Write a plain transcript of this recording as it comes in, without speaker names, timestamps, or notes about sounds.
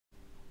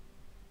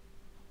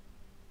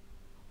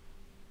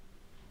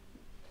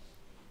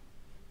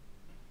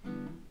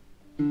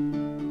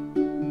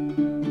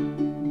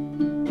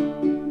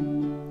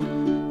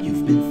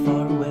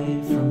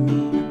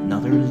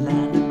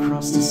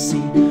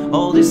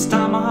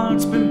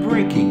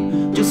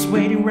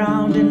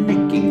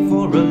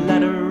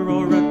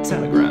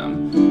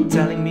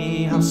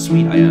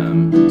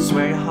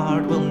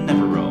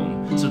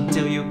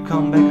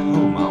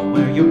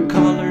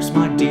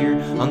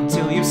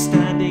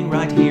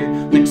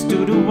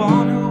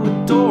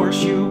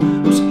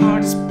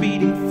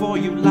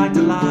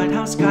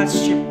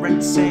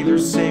shipwrecked sailor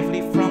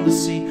safely from the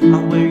sea.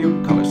 I'll wear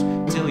your colors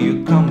till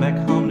you come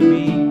back home to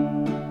me.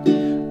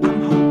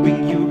 I'm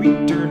hoping you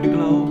return to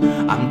glow.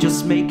 I'm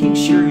just making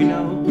sure you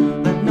know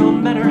that no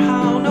matter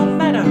how, no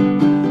matter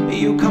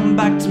you come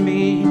back to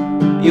me,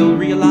 you'll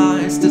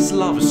realize this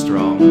love is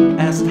strong,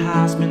 as it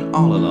has been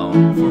all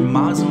along. For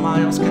miles and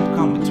miles can't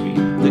come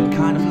between the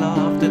kind of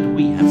love that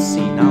we have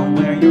seen. I'll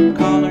wear your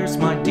colors,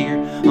 my dear,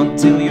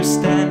 until you're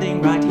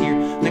standing right here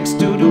next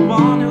to the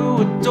one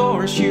who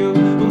adores you,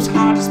 whose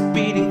heart is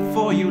beating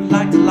for you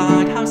like the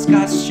lighthouse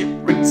guides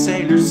shipwrecked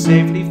sailors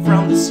safely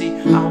from the sea.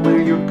 I'll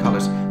wear your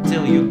colors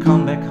till you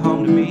come back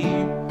home to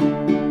me.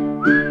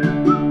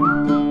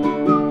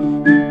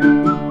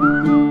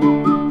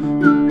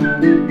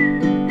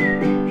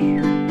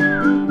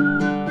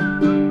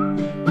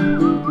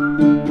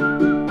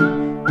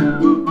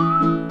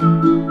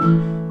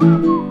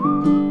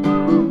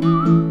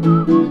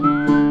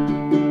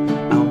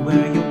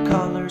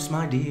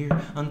 My dear,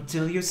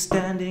 until you're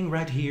standing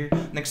right here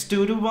next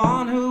to the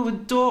one who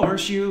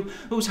adores you,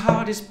 whose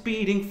heart is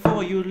beating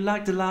for you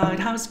like the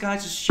lighthouse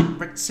guides a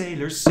shipwrecked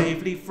sailor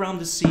safely from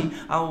the sea.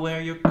 I'll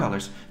wear your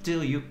colors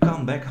till you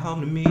come back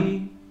home to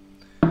me.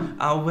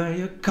 I'll wear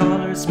your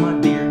colors, my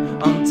dear,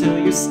 until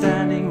you're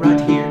standing right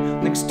here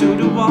next to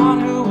the one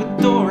who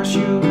adores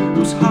you,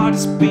 whose heart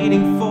is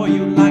beating for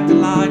you like the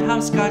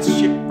lighthouse guides a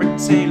shipwrecked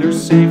sailor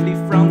safely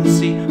from the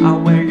sea.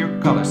 I'll wear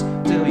your colors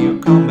till you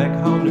come back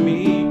home to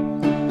me.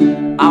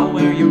 I'll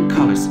wear your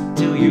colors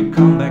till you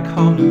come back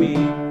home to me.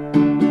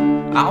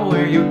 I'll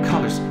wear your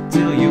colors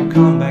till you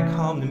come back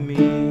home to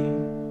me.